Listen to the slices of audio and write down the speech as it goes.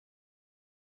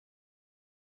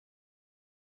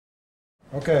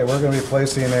Okay, we're going to be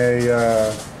placing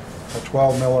a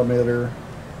 12 millimeter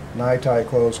tie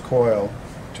closed coil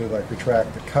to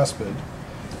retract the cuspid.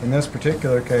 In this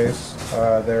particular case,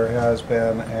 there has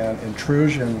been an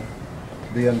intrusion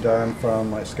being done from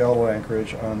my skeletal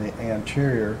anchorage on the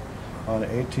anterior on an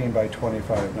 18 by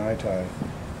 25 tie,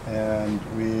 and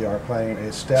we are planning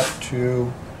a step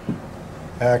 2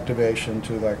 activation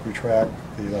to retract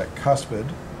the cuspid,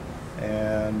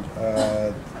 and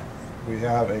we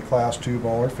have a class 2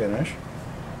 molar finish,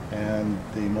 and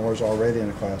the molar is already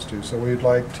in a class 2, so we'd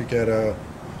like to get a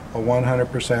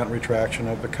 100% retraction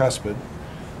of the cuspid,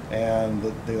 and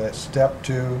the step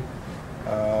 2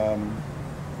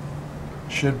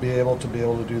 should be able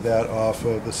to do that off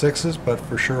of the 6s, but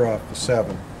for sure off the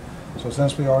 7. So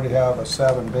since we already have a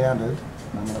 7 banded,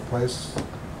 I'm going to place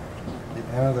the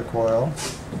end of the coil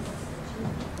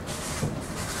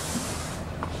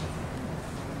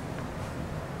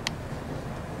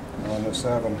on the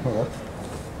 7 hook.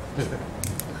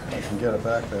 I can get it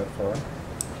back that far.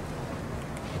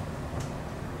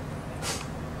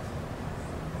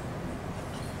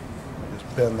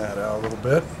 Just bend that out a little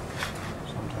bit.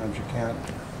 Sometimes you can't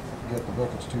get the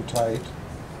hook, it's too tight.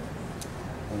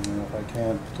 And then if I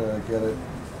can't get it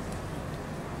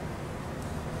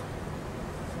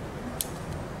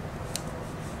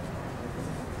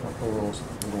a little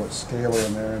scaler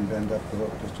in there and bend up the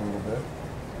hook just a little bit.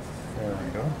 There we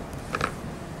go.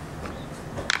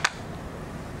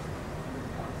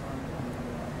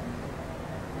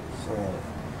 So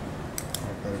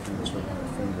I've got to do this with my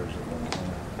fingers if I can.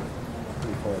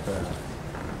 Pretty far back.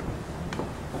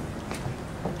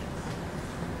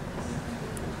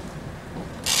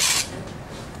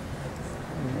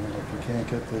 And if you can't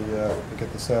get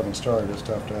the 7 started, it's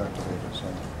tough to activate it. So.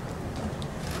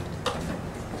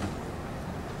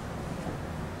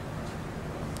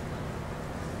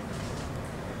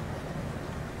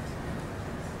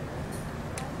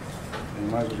 You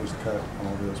might as well just cut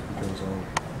all this because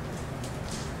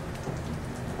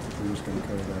we're just going to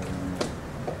cut it out in there.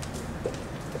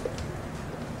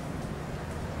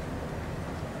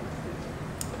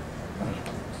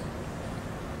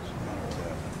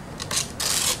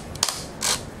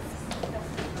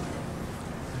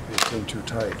 It's been too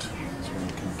tight, so you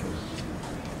can't get it.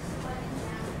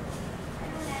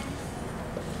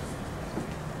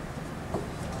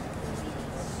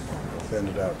 Bend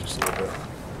it out just a little bit.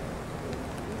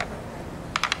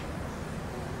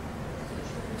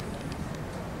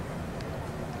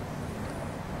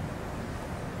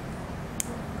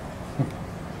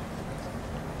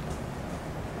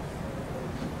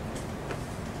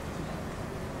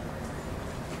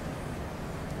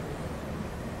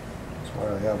 That's why I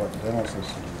have a dental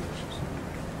system.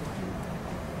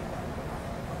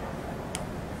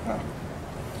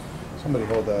 Somebody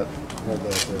hold that there.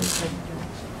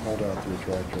 Hold out the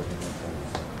retractor.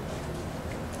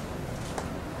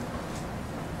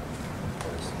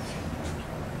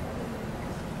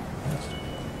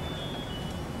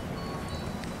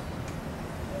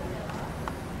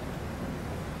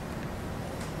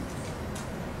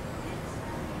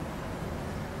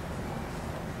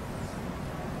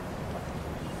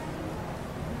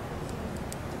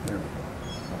 There we go.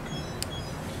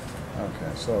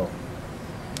 Okay, so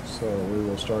we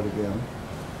will start again.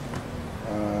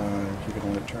 You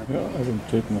can let it turn. Yeah, I've been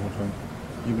taking the whole time.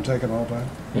 You've been taking the whole time?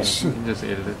 Yes. You just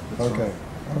edited it. Okay.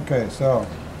 Okay, so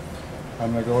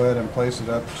I'm going to go ahead and place it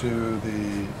up to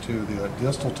the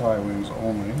distal tie wings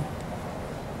only.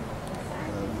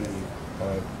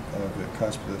 The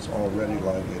cusp that's already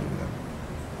ligated in.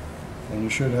 And you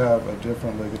should have a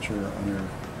different ligature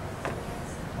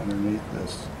underneath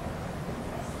this.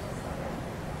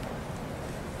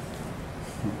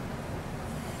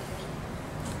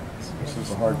 This is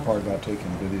the hard part about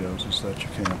taking videos, is that you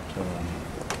can't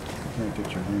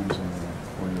get your hands in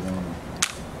where you want them.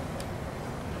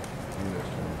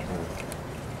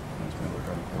 It's going to look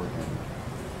uncoordinated.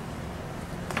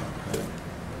 Okay.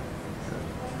 Good.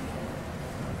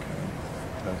 Okay.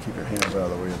 Gotta keep your hands out of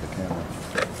the way of the camera.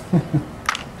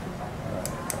 Alright.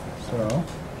 So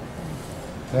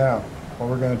now what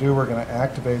we're going to do, we're going to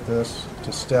activate this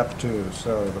to step 2.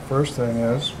 So the first thing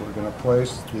is we're going to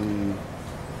place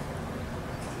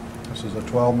this is a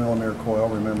 12 millimeter coil.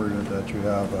 Remember that you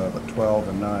have a 12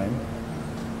 and 9.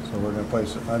 So we're going to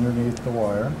place it underneath the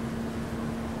wire,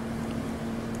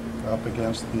 up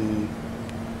against the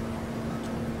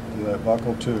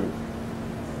buccal tube.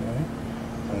 Okay?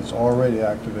 And it's already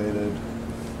activated.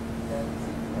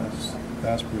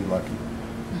 That's pretty lucky.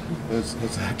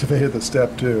 It's activated the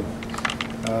step 2.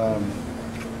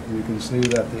 You can see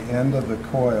that the end of the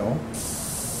coil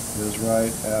is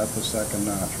right at the second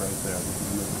notch right there, the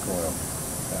end of the coil.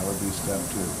 That would be step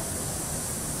 2.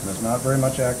 And it's not very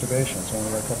much activation, it's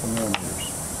only a couple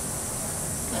millimeters.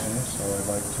 Okay, so I'd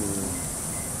like to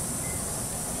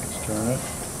just turn it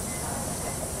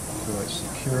so I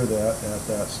secure that at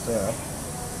that step.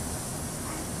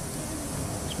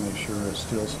 Just make sure it's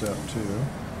still step 2.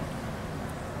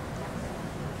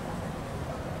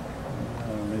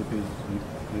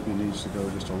 Maybe needs to go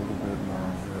just a little bit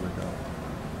more. There we go.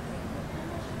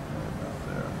 Right about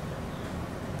there.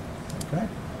 Okay.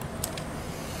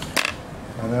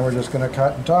 And then we're just going to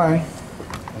cut and tie.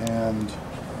 And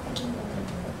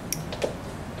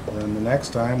then the next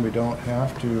time we don't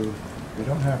have to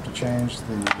change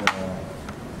the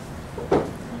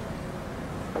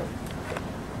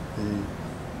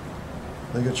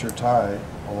ligature tie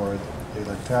or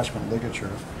the attachment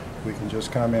ligature. We can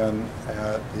just come in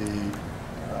at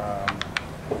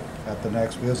the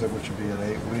next visit, which would be at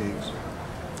 8 weeks,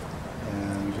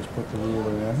 and just put the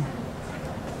ruler in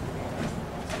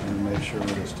and make sure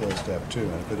that it's still step 2.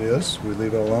 And if it is, we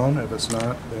leave it alone. If it's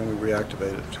not, then we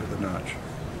reactivate it to the notch.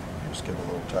 Just give it a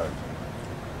little tug.